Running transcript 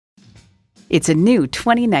It's a new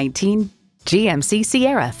 2019 GMC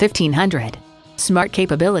Sierra 1500. Smart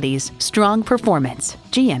capabilities, strong performance,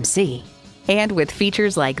 GMC. And with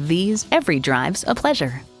features like these, every drive's a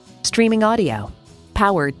pleasure. Streaming audio,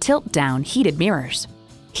 power tilt-down heated mirrors,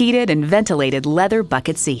 heated and ventilated leather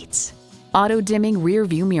bucket seats, auto-dimming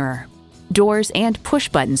rear-view mirror, doors and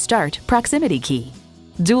push-button start proximity key,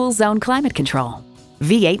 dual-zone climate control,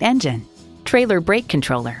 V8 engine, trailer brake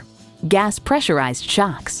controller, gas pressurized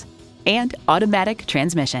shocks, and automatic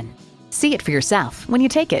transmission. See it for yourself when you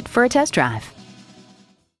take it for a test drive.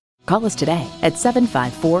 Call us today at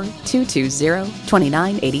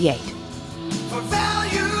 754-220-2988.